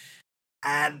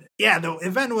 And yeah, the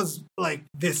event was like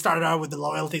they started out with the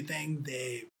loyalty thing.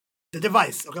 The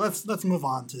device. Okay, let's move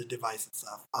on to the device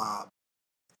itself.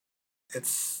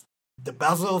 It's the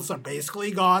bezels are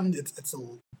basically gone. It's a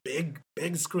big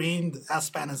screen. The S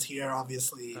Pen is here,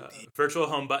 obviously. The virtual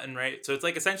home button, right? So it's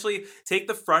like essentially take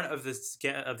the front of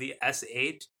the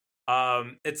S8.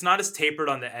 It's not as tapered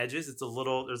on the edges. There's a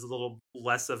little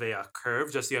less of a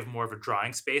curve, just so you have more of a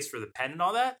drawing space for the pen and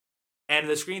all that. And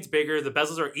the screen's bigger. The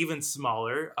bezels are even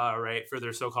smaller, right, for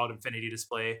their so-called infinity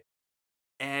display.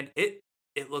 and it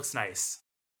looks nice.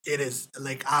 It is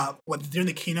like during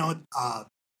the keynote,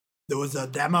 there was a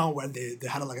demo where they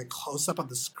had like a close up of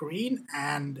the screen,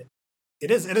 and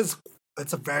it's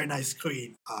a very nice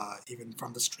screen. Even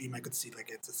from the stream, I could see like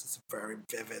it's a very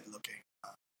vivid looking,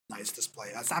 nice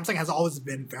display. Samsung has always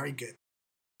been very good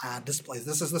at displays.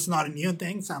 This is not a new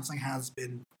thing. Samsung has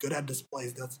been good at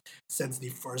displays since the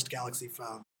first Galaxy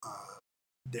phone.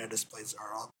 Their displays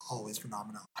are always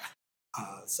phenomenal.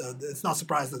 So it's not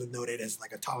surprising that the Note 8 is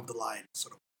like a top of the line,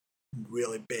 sort of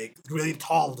really big, really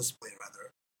tall display rather.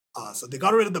 So they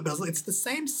got rid of the bezel. It's the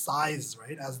same size,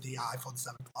 right, as the iPhone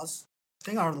 7 Plus. I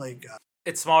think are like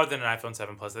it's smaller than an iPhone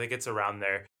 7 Plus. I think it's around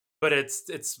there, but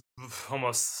it's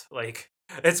almost like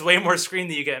it's way more screen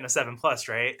than you get in a 7 Plus,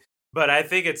 right? But I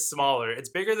think it's smaller. It's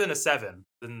bigger than the 7,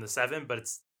 but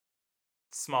it's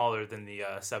smaller than the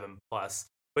 7 Plus,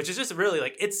 which is just really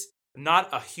like it's not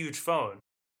a huge phone.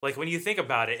 Like when you think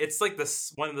about it, it's like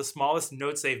one of the smallest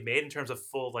notes they've made in terms of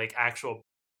full like actual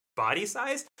body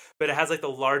size, but it has like the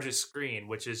largest screen,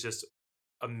 which is just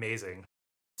amazing.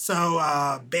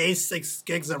 So base 6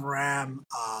 gigs of RAM,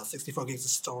 64 gigs of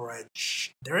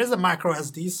storage. There is a micro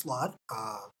SD slot,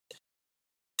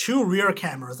 2 rear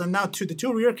cameras, and now the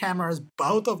two rear cameras,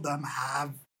 both of them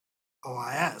have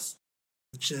OIS,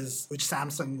 which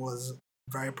Samsung was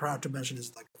very proud to mention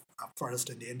is like first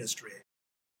in the industry.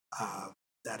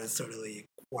 That is certainly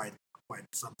quite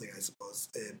something, I suppose.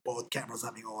 Both cameras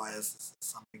having OIS is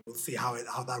something. We'll see how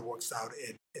that works out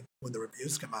when the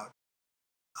reviews come out.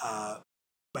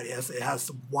 But yes, it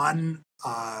has one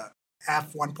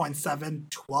f1.7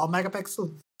 12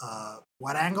 megapixel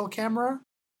wide-angle camera,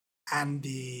 and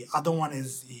the other one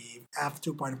is the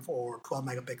f2.4 12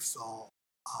 megapixel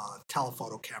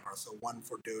telephoto camera. So one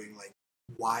for doing like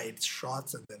wide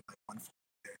shots, and then like one for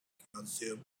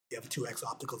zoom. You have 2x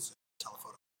optical zoom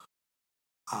telephoto.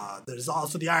 There's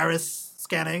also the iris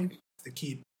scanning. They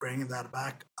keep bringing that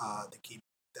back. They keep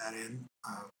that in.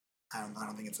 I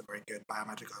don't think it's a very good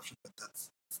biometric option, but that's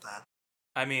that.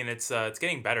 I mean, it's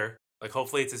getting better. Like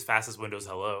hopefully it's as fast as Windows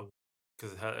Hello,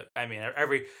 because I mean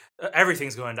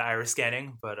everything's going to iris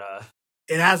scanning, but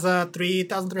it has a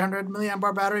 3,300 milliamp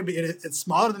hour battery, but it's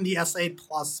smaller than the S8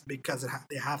 Plus because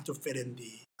they have to fit in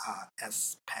the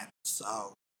S Pen.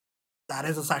 So that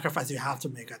is a sacrifice you have to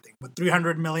make, I think. But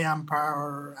 300 milliamp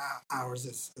hours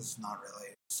is not really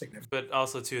significant. But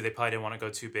also too, they probably didn't want to go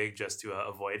too big just to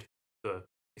avoid the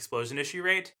explosion issue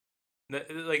rate.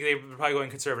 Like they were probably going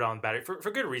conservative on the battery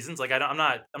for good reasons. Like I'm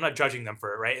not judging them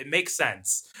for it, right? It makes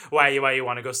sense why you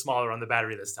want to go smaller on the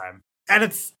battery this time. And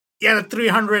the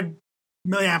 300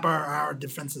 milliamp hour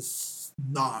difference is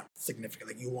not significant.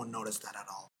 Like you won't notice that at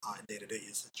all in day-to-day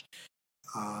usage.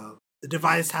 The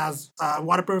device has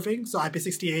waterproofing, so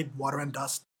IP68 water and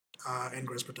dust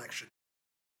ingress protection.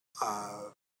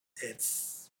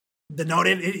 The Note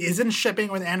 8 it isn't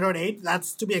shipping with Android 8.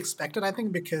 That's to be expected, I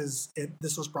think, because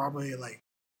this was probably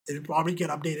it'll probably get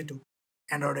updated to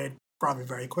Android 8 probably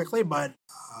very quickly, but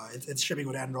it's shipping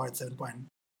with Android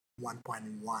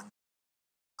 7.1.1.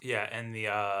 Yeah, and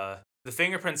the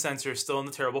fingerprint sensor is still in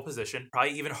the terrible position.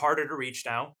 Probably even harder to reach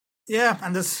now. Yeah,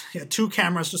 and there's 2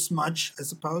 cameras to smudge, I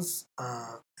suppose.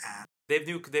 They have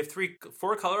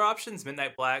 4 color options: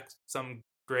 midnight black, some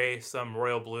gray, some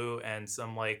royal blue, and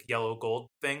some like yellow gold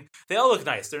thing. They all look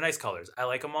nice. They're nice colors. I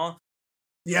like them all.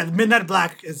 Yeah, the midnight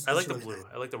black is. I like the blue. Nice.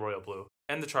 I like the royal blue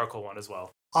and the charcoal one as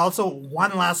well. Also,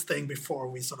 one last thing before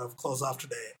we sort of close off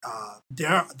today,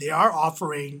 they are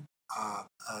offering a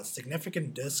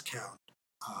significant discount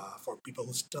for people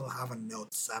who still have a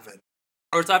Note 7.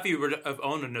 Or it's not if you were to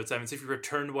own a Note 7. It's if you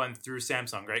returned one through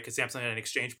Samsung, right? Because Samsung had an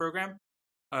exchange program.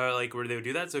 Like where they would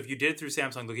do that. So if you did it through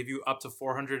Samsung, they'll give you up to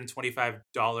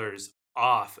 $425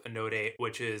 off a Note 8,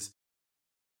 which is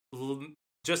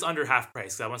just under half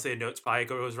price. I want to say a Note probably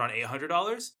goes around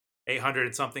 $800, 800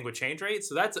 and something with change rate.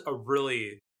 So that's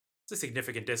it's a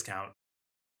significant discount.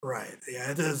 Right.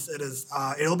 Yeah, it is. It is.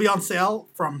 It'll be on sale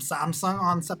from Samsung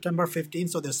on September 15th.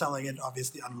 So they're selling it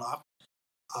obviously unlocked.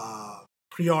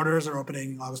 Pre-orders are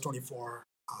opening August 24.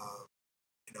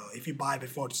 If you buy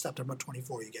before September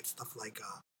 24, you get stuff like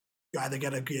you either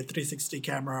get a 360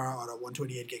 camera or a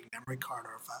 128 gig memory card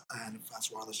and a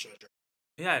fast wireless charger.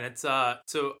 Yeah, and it's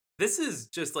so this is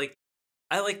just like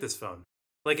I like this phone.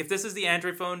 Like if this is the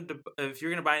Android phone, if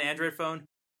you're gonna buy an Android phone,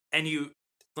 and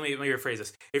let me rephrase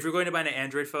this: if you're going to buy an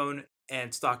Android phone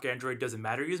and stock Android doesn't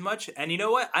matter as much, and you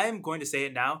know what, I am going to say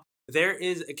it now. There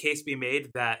is a case to be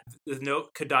made that the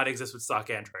Note could not exist with stock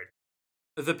Android.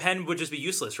 The pen would just be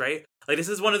useless, right? Like this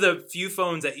is one of the few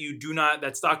phones that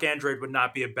that stock Android would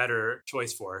not be a better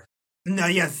choice for. No,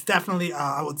 yes, definitely.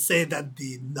 I would say that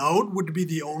the Note would be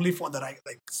the only phone that I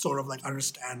sort of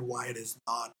understand why it is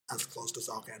not as close to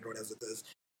stock Android as it is.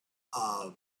 Uh,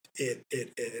 it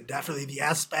definitely, the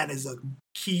S Pen is a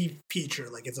key feature.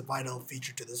 It's a vital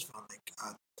feature to this phone.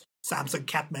 Samsung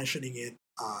kept mentioning it,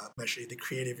 mentioning the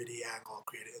creativity angle,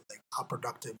 how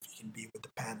productive you can be with the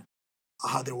pen,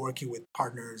 how they're working with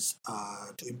partners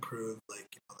to improve the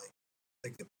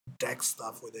deck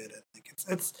stuff with it,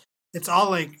 and it's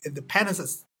all the pen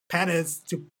is,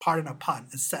 to pardon a pun,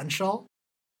 essential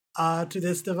to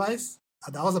this device.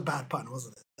 That was a bad pun,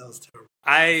 wasn't it? That was terrible.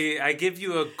 I give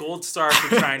you a gold star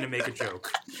for trying to make a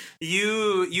joke.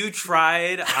 You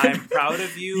tried. I'm proud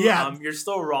of you. Yeah. You're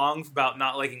still wrong about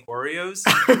not liking Oreos.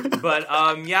 But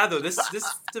yeah, though this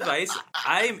device,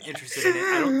 I'm interested in it.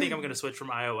 I don't think I'm gonna switch from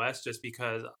iOS just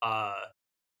because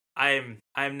I'm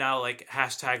now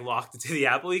hashtag locked into the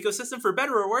Apple ecosystem for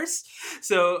better or worse.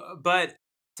 So, but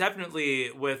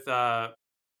definitely with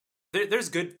there's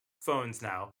good phones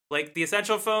now. The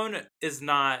Essential phone is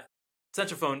not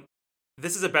Essential phone.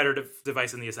 This is a better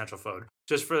device than the Essential phone,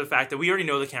 just for the fact that we already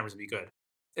know the cameras will be good.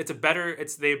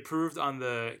 They improved on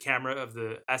the camera of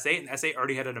the S8, and S8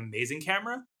 already had an amazing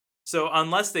camera. So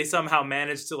unless they somehow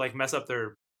managed to mess up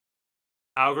their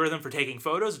algorithm for taking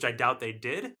photos, which I doubt they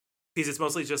did, because it's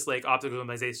mostly just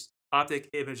optic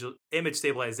image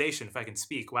stabilization, if I can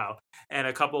speak, wow, and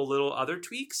a couple little other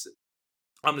tweaks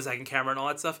on the second camera and all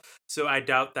that stuff. So I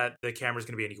doubt that the camera's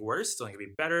going to be any worse. It's only going to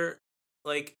be better.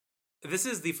 This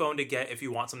is the phone to get if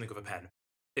you want something with a pen.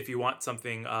 If you want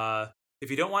something,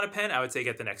 if you don't want a pen, I would say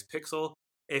get the next Pixel.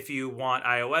 If you want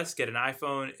iOS, get an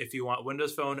iPhone. If you want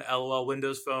Windows Phone, LOL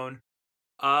Windows Phone.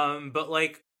 But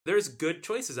there's good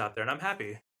choices out there, and I'm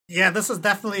happy. Yeah, this is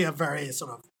definitely a very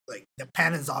sort of the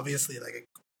pen is obviously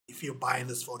if you're buying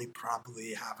this phone, you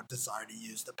probably have a desire to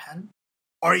use the pen,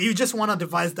 or you just want a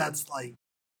device that's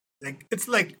it's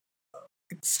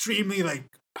extremely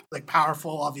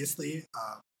powerful. Obviously,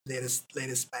 latest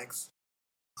specs.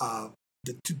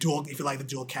 The dual, if you like the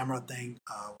dual camera thing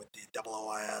with the double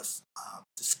OIS,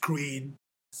 the screen.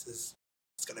 It's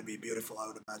gonna be beautiful, I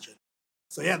would imagine.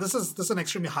 So yeah, this is an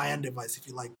extremely high end device. If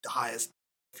you like the highest,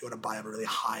 if you want to buy a really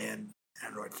high end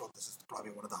Android phone, this is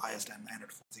probably one of the highest end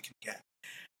Android phones you can get.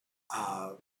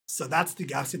 So that's the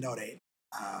Galaxy Note 8.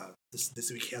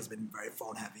 This week has been very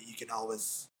phone heavy. You can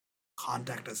always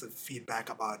contact us with feedback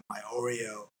about my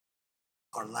Oreo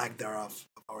or lack thereof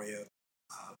of Oreo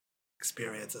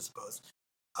experience, I suppose.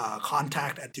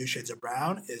 Contact at 2 Shades of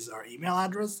Brown is our email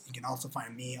address. You can also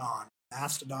find me on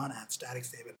Mastodon at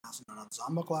StaticSave at Mastodon on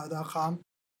ZomboCloud.com.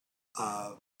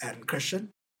 And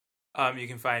Christian? You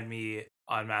can find me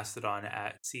on Mastodon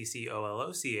at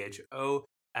CCOLOCHO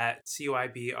at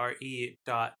CYBRE.space.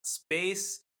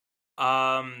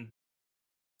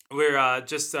 We're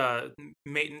just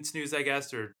maintenance news, I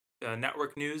guess, or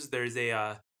network news. There's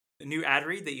a new ad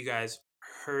read that you guys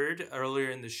heard earlier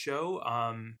in the show.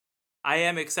 I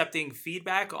am accepting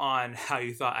feedback on how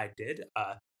you thought I did.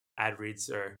 Ad reads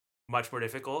are much more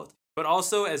difficult, but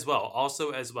also as well,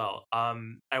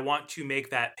 I want to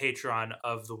make that Patreon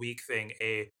of the week thing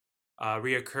a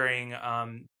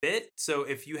reoccurring bit. So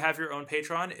if you have your own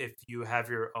Patreon, if you have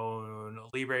your own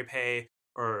Libre Pay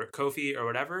or Ko-fi or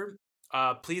whatever,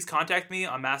 please contact me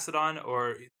on Mastodon,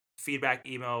 or feedback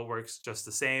email works just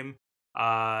the same.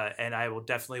 And I will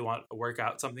definitely want to work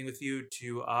out something with you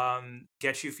to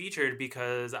get you featured,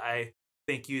 because I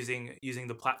think using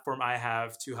the platform I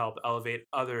have to help elevate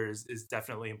others is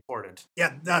definitely important.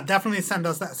 Yeah, definitely send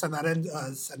that in.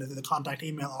 Send it to the contact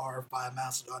email or via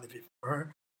Mastodon if you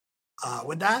prefer.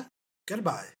 With that,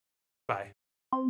 goodbye. Bye.